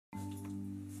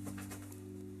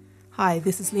Hi,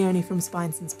 this is Leonie from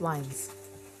Spines and Splines.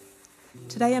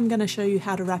 Today I'm going to show you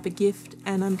how to wrap a gift,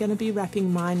 and I'm going to be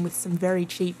wrapping mine with some very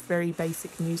cheap, very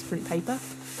basic newsprint paper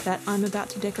that I'm about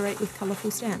to decorate with colourful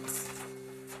stamps.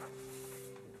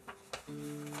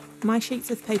 My sheets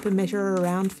of paper measure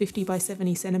around 50 by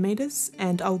 70 centimetres,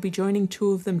 and I'll be joining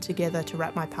two of them together to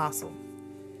wrap my parcel.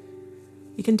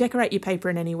 You can decorate your paper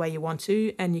in any way you want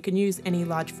to, and you can use any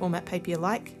large format paper you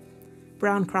like.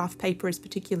 Brown craft paper is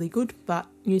particularly good, but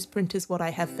newsprint is what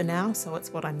I have for now, so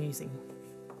it's what I'm using.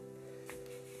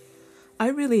 I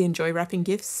really enjoy wrapping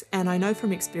gifts, and I know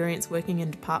from experience working in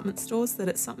department stores that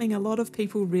it's something a lot of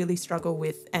people really struggle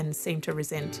with and seem to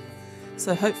resent.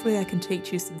 So hopefully I can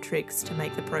teach you some tricks to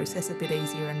make the process a bit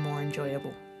easier and more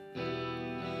enjoyable.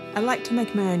 I like to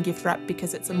make my own gift wrap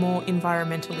because it's a more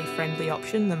environmentally friendly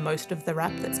option than most of the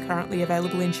wrap that's currently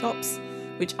available in shops,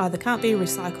 which either can't be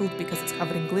recycled because it's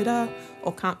covered in glitter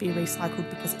or can't be recycled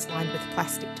because it's lined with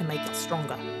plastic to make it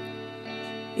stronger.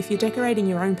 If you're decorating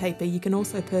your own paper, you can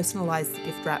also personalise the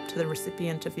gift wrap to the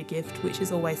recipient of your gift, which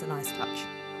is always a nice touch.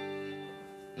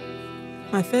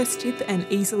 My first tip, and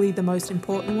easily the most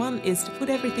important one, is to put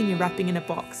everything you're wrapping in a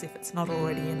box if it's not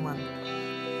already in one.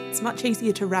 It's much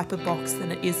easier to wrap a box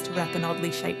than it is to wrap an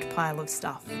oddly shaped pile of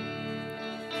stuff.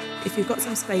 If you've got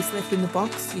some space left in the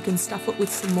box, you can stuff it with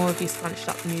some more of your scrunched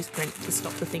up newsprint to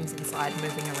stop the things inside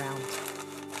moving around.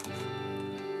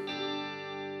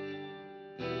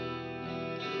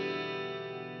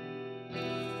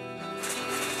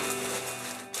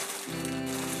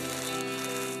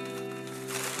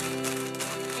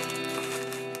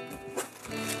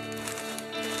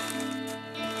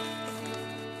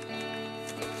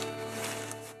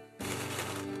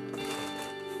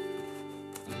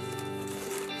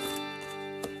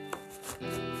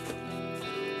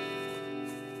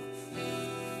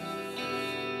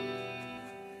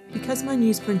 Because my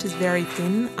newsprint is very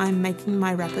thin, I'm making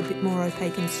my wrap a bit more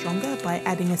opaque and stronger by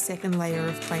adding a second layer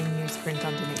of plain newsprint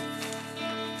underneath.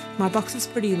 My box is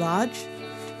pretty large,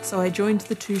 so I joined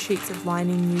the two sheets of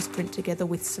lining newsprint together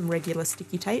with some regular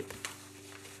sticky tape,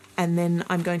 and then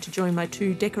I'm going to join my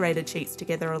two decorated sheets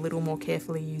together a little more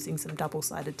carefully using some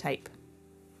double-sided tape.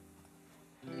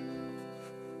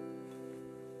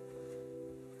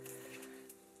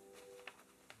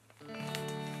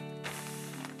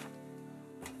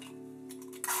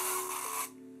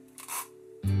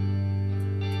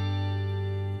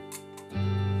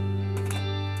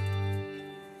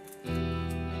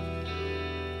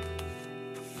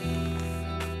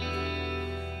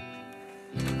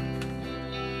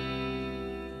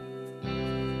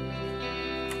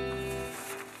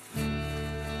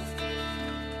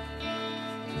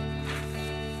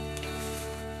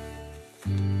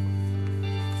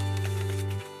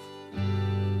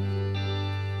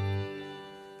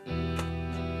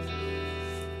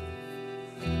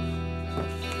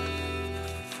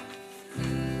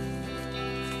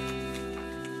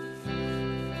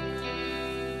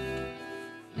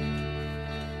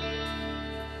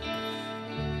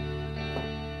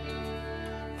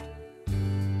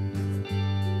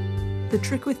 The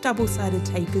trick with double-sided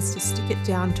tape is to stick it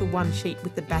down to one sheet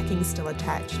with the backing still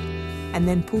attached, and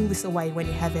then pull this away when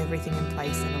you have everything in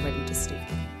place and are ready to stick.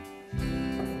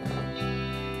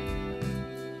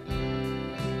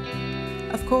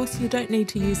 Of course, you don't need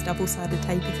to use double-sided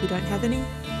tape if you don't have any.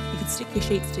 You could stick your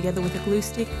sheets together with a glue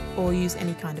stick or use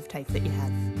any kind of tape that you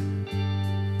have.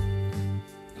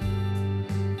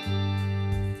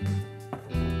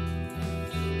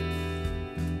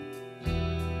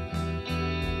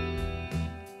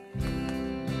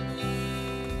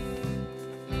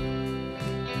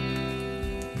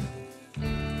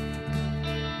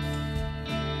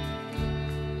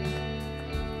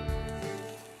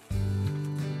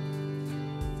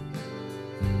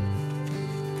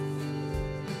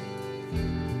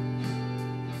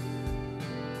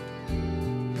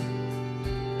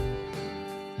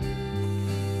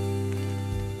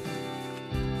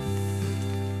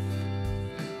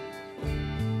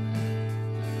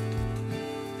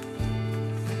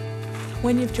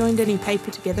 When you've joined any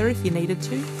paper together, if you needed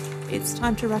to, it's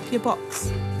time to wrap your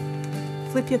box.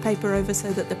 Flip your paper over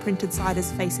so that the printed side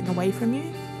is facing away from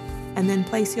you, and then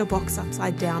place your box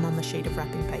upside down on the sheet of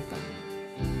wrapping paper.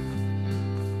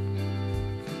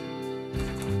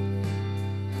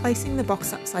 Placing the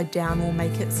box upside down will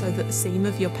make it so that the seam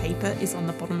of your paper is on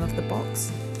the bottom of the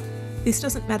box. This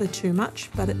doesn't matter too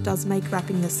much, but it does make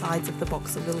wrapping the sides of the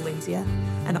box a little easier,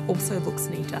 and it also looks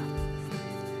neater.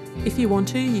 If you want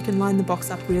to, you can line the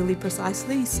box up really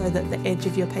precisely so that the edge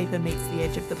of your paper meets the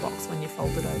edge of the box when you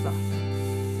fold it over.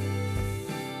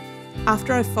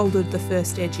 After I've folded the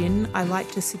first edge in, I like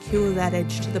to secure that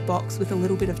edge to the box with a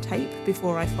little bit of tape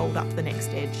before I fold up the next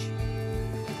edge.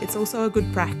 It's also a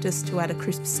good practice to add a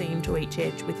crisp seam to each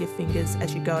edge with your fingers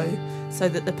as you go, so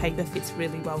that the paper fits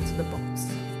really well to the box.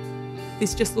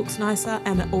 This just looks nicer,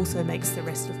 and it also makes the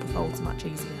rest of the folds much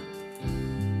easier.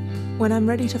 When I'm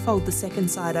ready to fold the second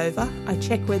side over, I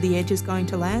check where the edge is going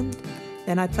to land,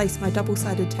 then I place my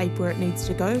double-sided tape where it needs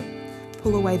to go,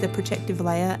 pull away the protective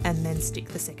layer, and then stick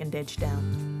the second edge down.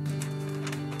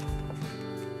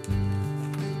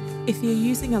 If you're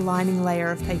using a lining layer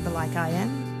of paper like I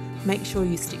am, make sure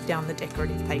you stick down the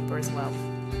decorative paper as well.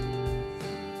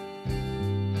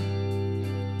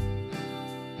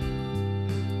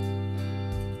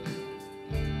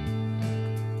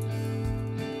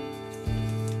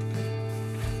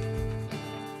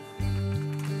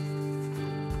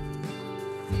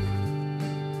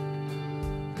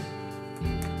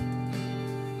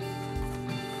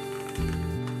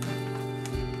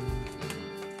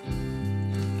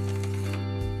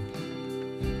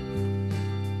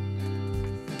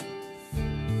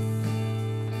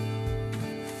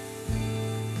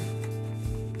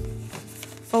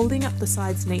 Folding up the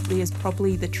sides neatly is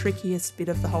probably the trickiest bit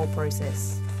of the whole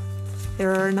process.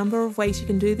 There are a number of ways you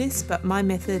can do this, but my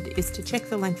method is to check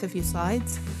the length of your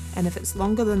sides, and if it's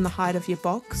longer than the height of your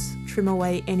box, trim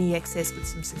away any excess with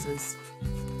some scissors.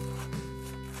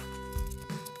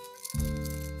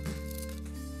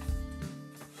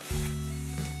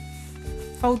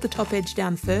 Fold the top edge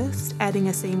down first, adding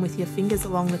a seam with your fingers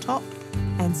along the top,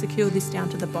 and secure this down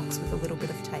to the box with a little bit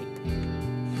of tape.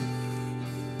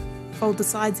 Fold the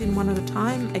sides in one at a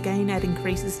time, again adding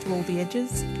creases to all the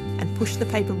edges, and push the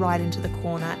paper right into the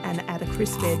corner and add a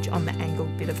crisp edge on the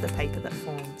angled bit of the paper that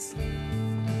forms.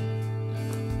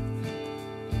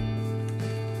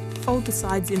 Fold the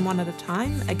sides in one at a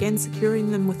time, again securing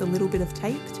them with a little bit of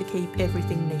tape to keep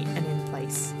everything neat and in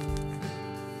place.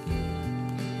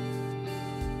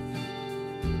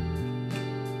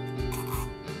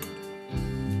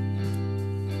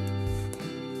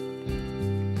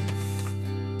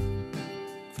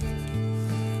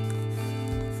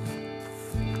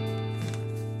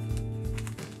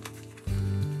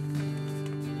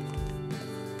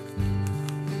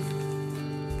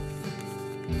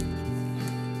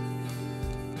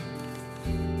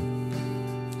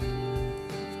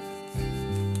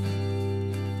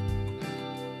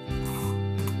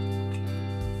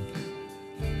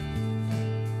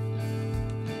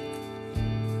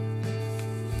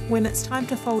 When it's time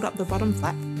to fold up the bottom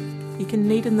flap, you can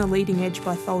neaten the leading edge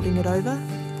by folding it over,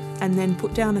 and then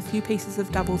put down a few pieces of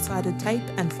double-sided tape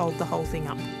and fold the whole thing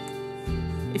up.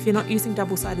 If you're not using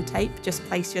double-sided tape, just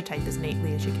place your tape as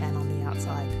neatly as you can on the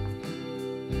outside.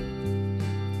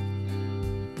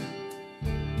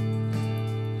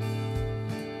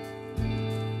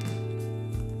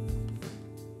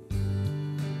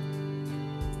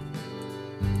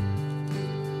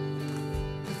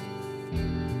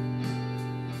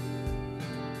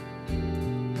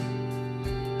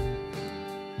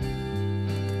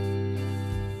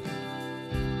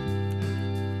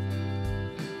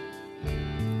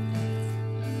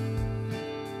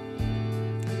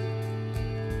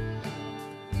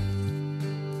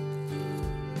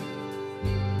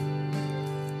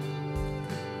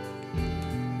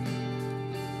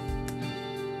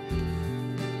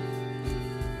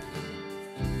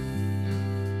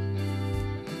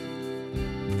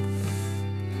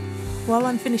 While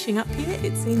I'm finishing up here,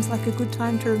 it seems like a good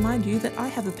time to remind you that I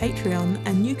have a Patreon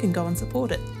and you can go and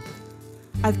support it.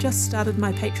 I've just started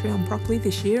my Patreon properly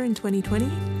this year in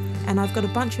 2020, and I've got a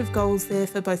bunch of goals there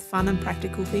for both fun and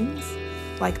practical things,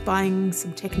 like buying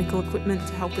some technical equipment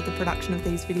to help with the production of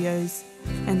these videos,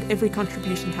 and every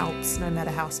contribution helps, no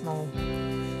matter how small.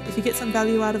 If you get some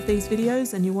value out of these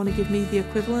videos and you want to give me the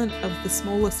equivalent of the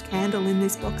smallest candle in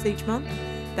this box each month,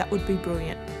 that would be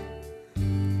brilliant.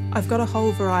 I've got a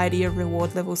whole variety of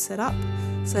reward levels set up,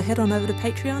 so head on over to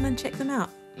Patreon and check them out.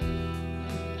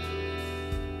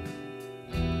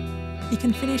 You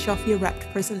can finish off your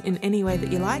wrapped present in any way that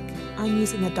you like. I'm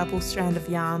using a double strand of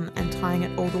yarn and tying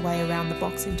it all the way around the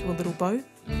box into a little bow.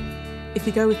 If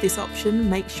you go with this option,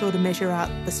 make sure to measure out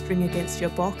the string against your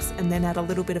box and then add a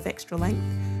little bit of extra length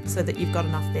so that you've got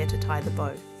enough there to tie the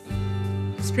bow.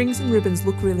 Strings and ribbons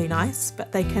look really nice,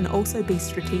 but they can also be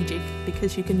strategic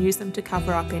because you can use them to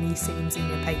cover up any seams in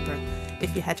your paper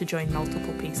if you had to join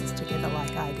multiple pieces together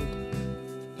like I did.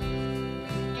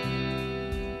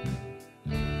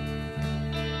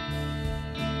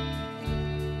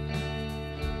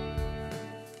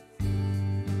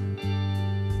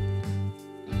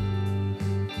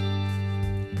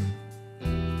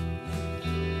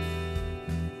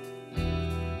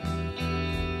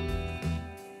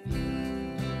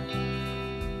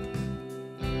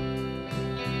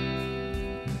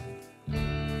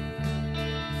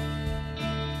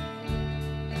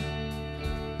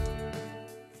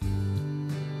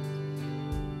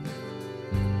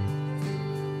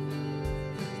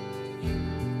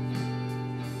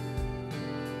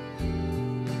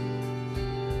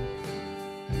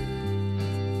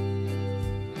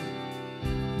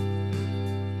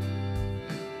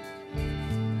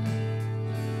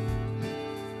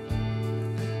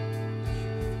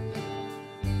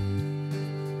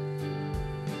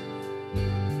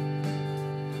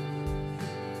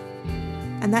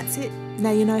 And that's it.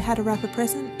 Now you know how to wrap a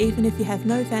present, even if you have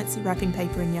no fancy wrapping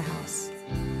paper in your house.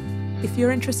 If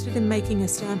you're interested in making a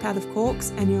stamp out of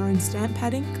corks and your own stamp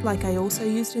padding, like I also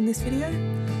used in this video,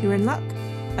 you're in luck.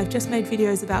 I've just made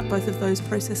videos about both of those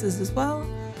processes as well,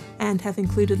 and have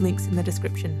included links in the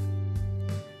description.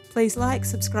 Please like,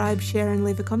 subscribe, share and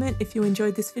leave a comment if you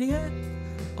enjoyed this video.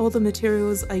 All the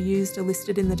materials I used are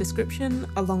listed in the description,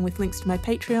 along with links to my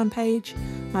Patreon page,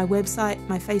 my website,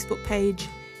 my Facebook page,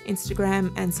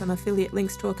 Instagram, and some affiliate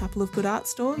links to a couple of good art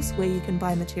stores where you can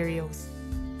buy materials.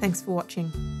 Thanks for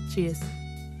watching. Cheers.